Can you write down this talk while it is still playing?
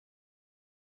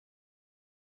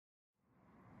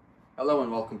Hello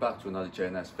and welcome back to another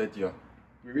JNS video.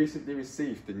 We recently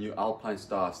received the new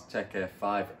Alpinestars Tech-Air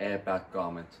 5 airbag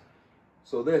garment.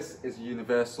 So this is a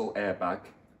universal airbag,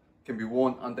 can be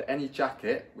worn under any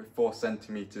jacket with 4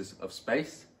 centimeters of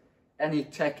space, any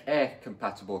Tech-Air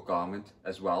compatible garment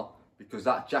as well, because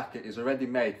that jacket is already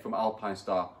made from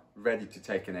Alpinestar, ready to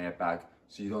take an airbag,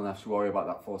 so you don't have to worry about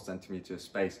that 4 centimeters of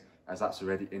space, as that's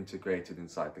already integrated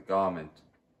inside the garment.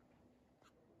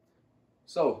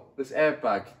 So this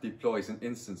airbag deploys in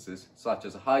instances such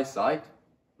as a high side,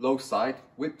 low side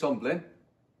with tumbling,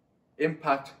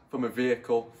 impact from a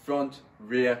vehicle, front,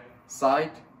 rear,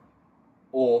 side,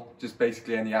 or just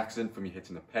basically any accident from you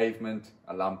hitting a pavement,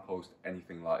 a lamppost,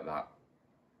 anything like that.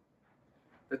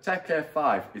 The Tech-Air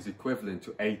 5 is equivalent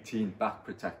to 18 back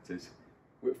protectors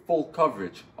with full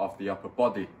coverage of the upper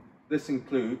body. This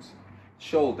includes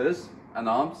shoulders and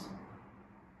arms,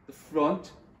 the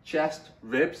front, chest,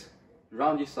 ribs,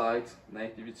 around your sides,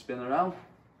 Nate, if you'd spin around,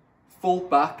 full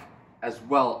back, as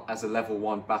well as a level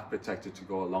 1 back protector to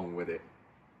go along with it.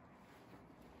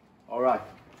 Alright,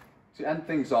 to end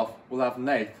things off, we'll have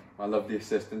Nate, my lovely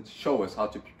assistant, show us how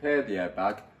to prepare the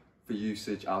airbag for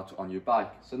usage out on your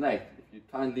bike. So Nate, if you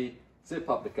kindly zip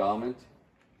up the garment.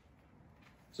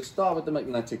 So start with the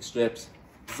magnetic strips,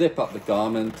 zip up the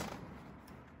garment,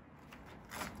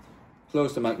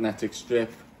 close the magnetic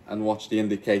strip and watch the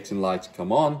indicating lights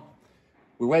come on.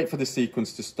 We wait for the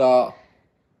sequence to start.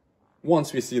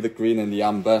 Once we see the green and the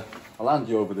amber, I'll hand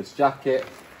you over this jacket.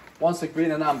 Once the green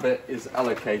and amber is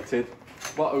allocated,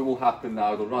 what will happen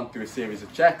now, it'll run through a series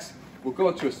of checks. We'll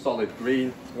go to a solid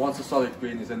green. Once a solid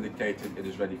green is indicated, it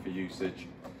is ready for usage.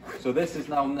 So this is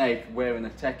now Nate wearing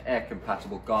a Tech-Air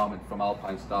compatible garment from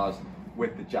Alpinestars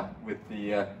with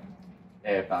the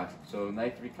airbag. So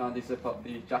Nate, if you kindly zip up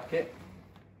the jacket.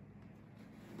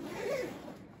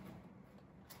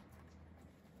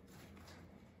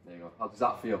 There you go. How does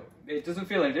that feel? It doesn't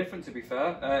feel any different, to be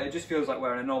fair. It just feels like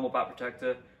wearing a normal back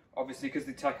protector. Obviously, because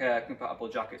the Tech-Air compatible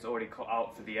jacket's already cut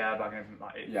out for the airbag and everything,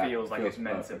 like, it feels like it's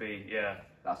meant to be. Yeah.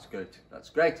 That's good. That's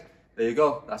great. There you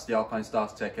go. That's the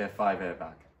Alpinestars Tech-Air 5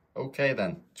 airbag. Okay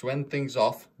then, to end things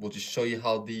off, we'll just show you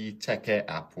how the Tech-Air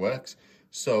app works.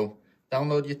 So,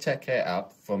 download your Tech-Air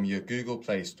app from your Google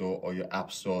Play Store or your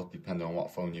App Store, depending on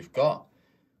what phone you've got.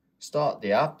 Start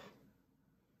the app.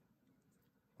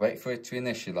 Wait for it to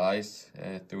initialize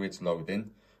through its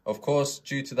loading. Of course,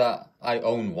 due to that, I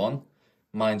own one.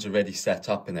 Mine's already set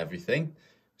up and everything.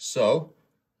 So,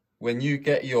 when you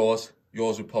get yours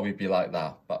will probably be like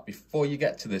that. But before you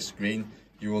get to this screen,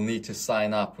 you will need to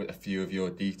sign up with a few of your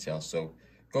details. So,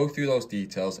 go through those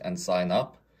details and sign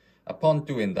up. Upon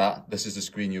doing that, this is the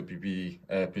screen you'll be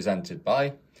presented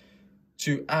by.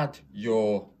 To add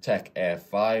your Tech-Air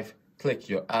 5, click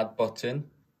your Add button.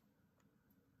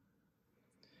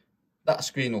 That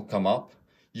screen will come up.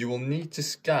 You will need to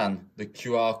scan the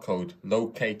QR code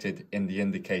located in the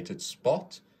indicated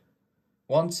spot.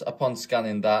 Once upon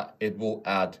scanning that, it will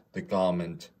add the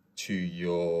garment to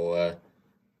your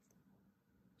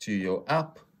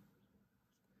app.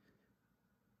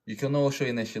 You can also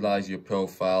initialize your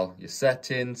profile, your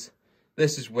settings.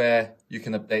 This is where you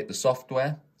can update the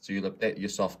software. So you'll update your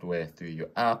software through your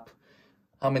app.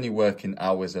 How many working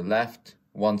hours are left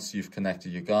once you've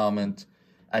connected your garment.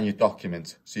 And your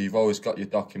documents. So you've always got your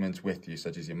documents with you,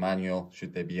 such as your manual,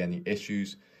 should there be any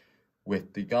issues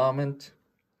with the garment.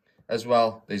 As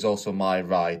well, there's also My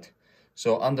Ride.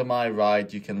 So under My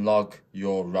Ride, you can log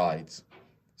your rides,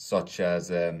 such as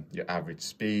your average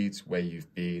speeds, where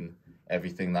you've been,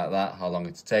 everything like that, how long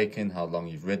it's taken, how long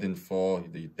you've ridden for,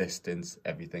 the distance,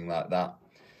 everything like that.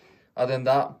 Other than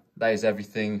that, that is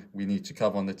everything we need to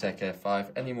cover on the Tech-Air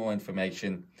 5. Any more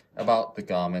information about the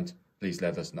garment, please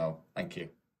let us know. Thank you.